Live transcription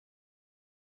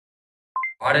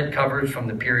Audit covers from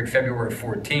the period February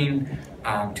 14,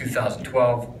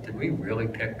 2012. Did we really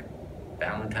pick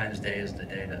Valentine's Day as the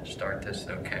day to start this?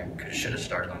 Okay, should have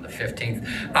started on the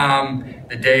 15th.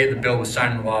 The day the bill was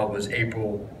signed into law was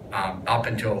up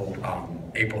until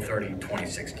April 30,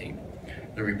 2016.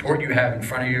 The report you have in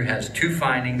front of you has 2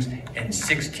 findings and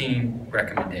 16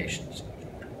 recommendations.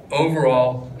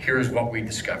 Overall, here's what we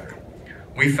discovered.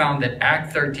 We found that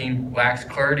Act 13 lacks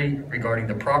clarity regarding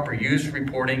the proper use,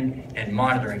 reporting, and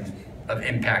monitoring of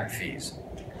impact fees.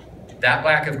 That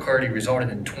lack of clarity resulted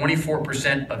in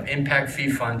 24% of impact fee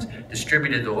funds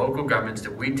distributed to local governments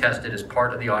that we tested as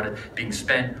part of the audit being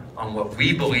spent on what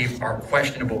we believe are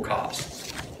questionable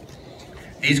costs.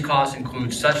 These costs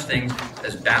include such things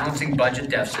as balancing budget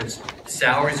deficits,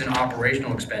 salaries and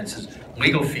operational expenses,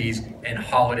 legal fees, and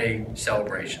holiday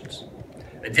celebrations.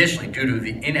 Additionally, due to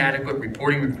the inadequate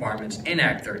reporting requirements in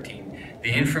Act 13,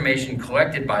 the information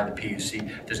collected by the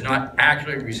PUC does not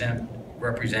accurately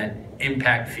represent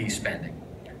impact fee spending.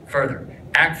 Further,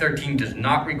 Act 13 does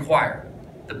not require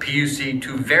the PUC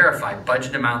to verify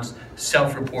budget amounts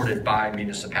self-reported by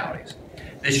municipalities.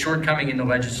 This shortcoming in the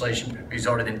legislation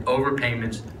resulted in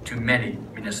overpayments to many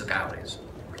municipalities.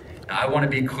 Now, I want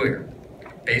to be clear.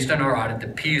 Based on our audit,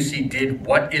 the PUC did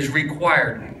what is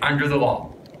required under the law,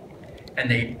 and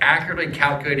they accurately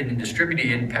calculated and distributed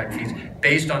impact fees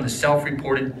based on the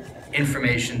self-reported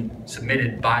information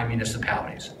submitted by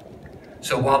municipalities.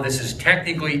 So while this is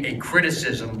technically a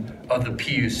criticism of the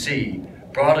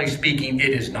PUC, broadly speaking, it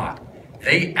is not.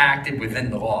 They acted within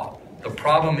the law. The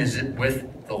problem is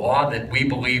with the law that we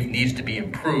believe needs to be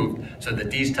improved so that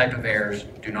these type of errors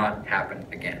do not happen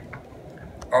again.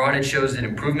 Our audit shows that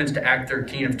improvements to Act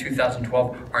 13 of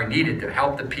 2012 are needed to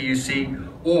help the PUC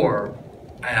or,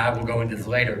 and I will go into this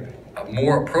later, a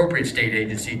more appropriate state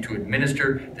agency to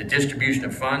administer the distribution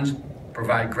of funds,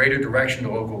 provide greater direction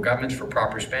to local governments for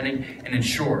proper spending, and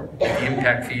ensure that the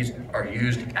impact fees are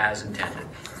used as intended.